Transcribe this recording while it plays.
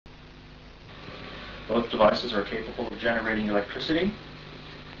Both devices are capable of generating electricity,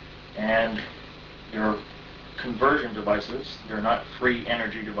 and they're conversion devices. They're not free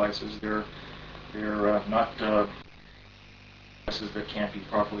energy devices. They're not devices that can't be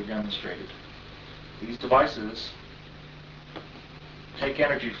properly demonstrated. These devices take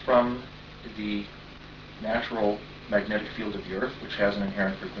energy from the natural magnetic field of the Earth, which has an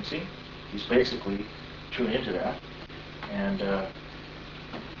inherent frequency. These basically tune into that and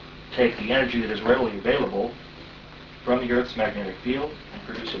take the energy that is readily available from the Earth's magnetic field and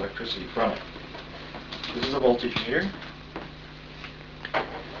produce electricity from it. This is a voltage meter.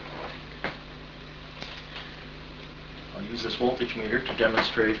 I'll use this voltage meter to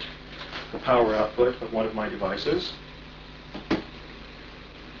demonstrate the power output of one of my devices.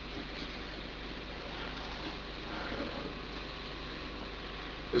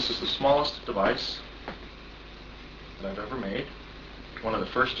 This is the smallest device that I've ever made. One of the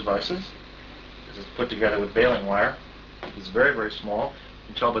first devices. This is put together with baling wire. It's very, very small. You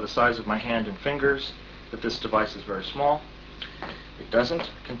can tell by the size of my hand and fingers that this device is very small. It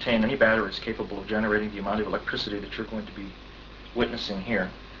doesn't contain any batteries capable of generating the amount of electricity that you're going to be witnessing here.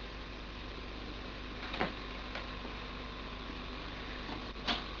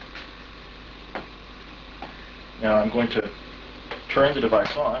 Now I'm going to turn the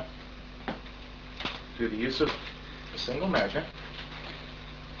device on through the use of a single magnet.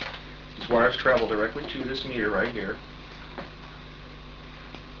 These wires travel directly to this meter right here.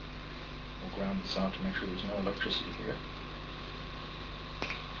 We'll ground this out to make sure there's no electricity here.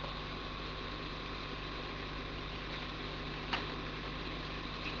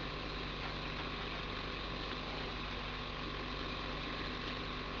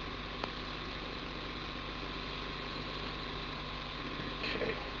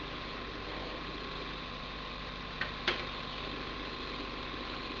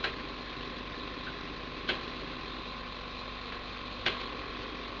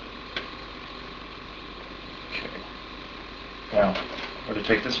 Now, we're going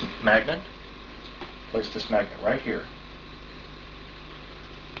to take this magnet, place this magnet right here.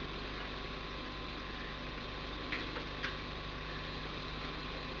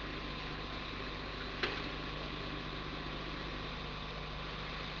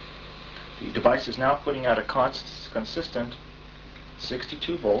 The device is now putting out a consistent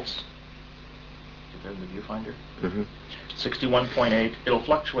 62 volts. Is that the viewfinder? 61.8. It'll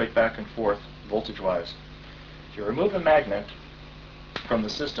fluctuate back and forth voltage-wise. If you remove the magnet from the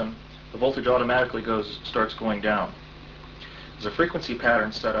system, the voltage automatically starts going down. There's a frequency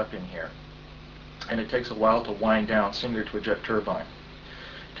pattern set up in here, and it takes a while to wind down, similar to a jet turbine.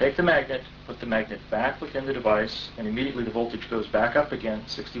 Take the magnet, put the magnet back within the device, and immediately the voltage goes back up again,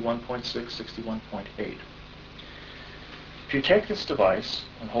 61.6, 61.8. If you take this device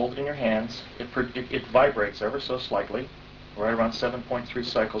and hold it in your hands, it vibrates ever so slightly, right around 7.3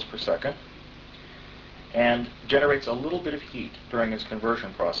 cycles per second, and generates a little bit of heat during its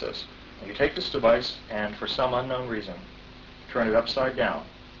conversion process. When you take this device and, for some unknown reason, turn it upside down,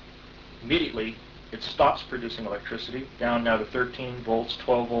 immediately it stops producing electricity, down now to 13 volts,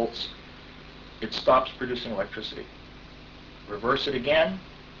 12 volts. It stops producing electricity. Reverse it again,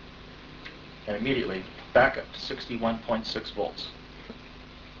 and immediately back up to 61.6 volts.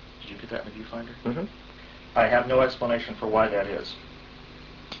 Did you get that in the viewfinder? I have no explanation for why that is.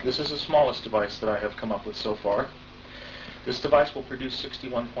 This is the smallest device that I have come up with so far. This device will produce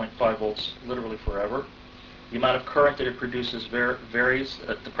 61.5 volts literally forever. The amount of current that it produces varies.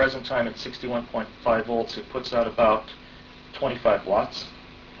 At the present time, at 61.5 volts, it puts out about 25 watts.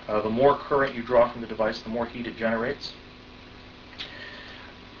 The more current you draw from the device, the more heat it generates.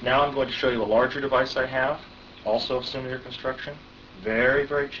 Now I'm going to show you a larger device I have, also of similar construction. Very,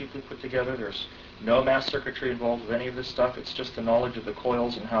 very cheaply put together. There's no mass circuitry involved with any of this stuff. It's just the knowledge of the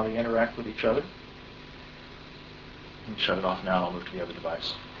coils and how they interact with each other. Shut it off now, and I'll move to the other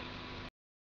device.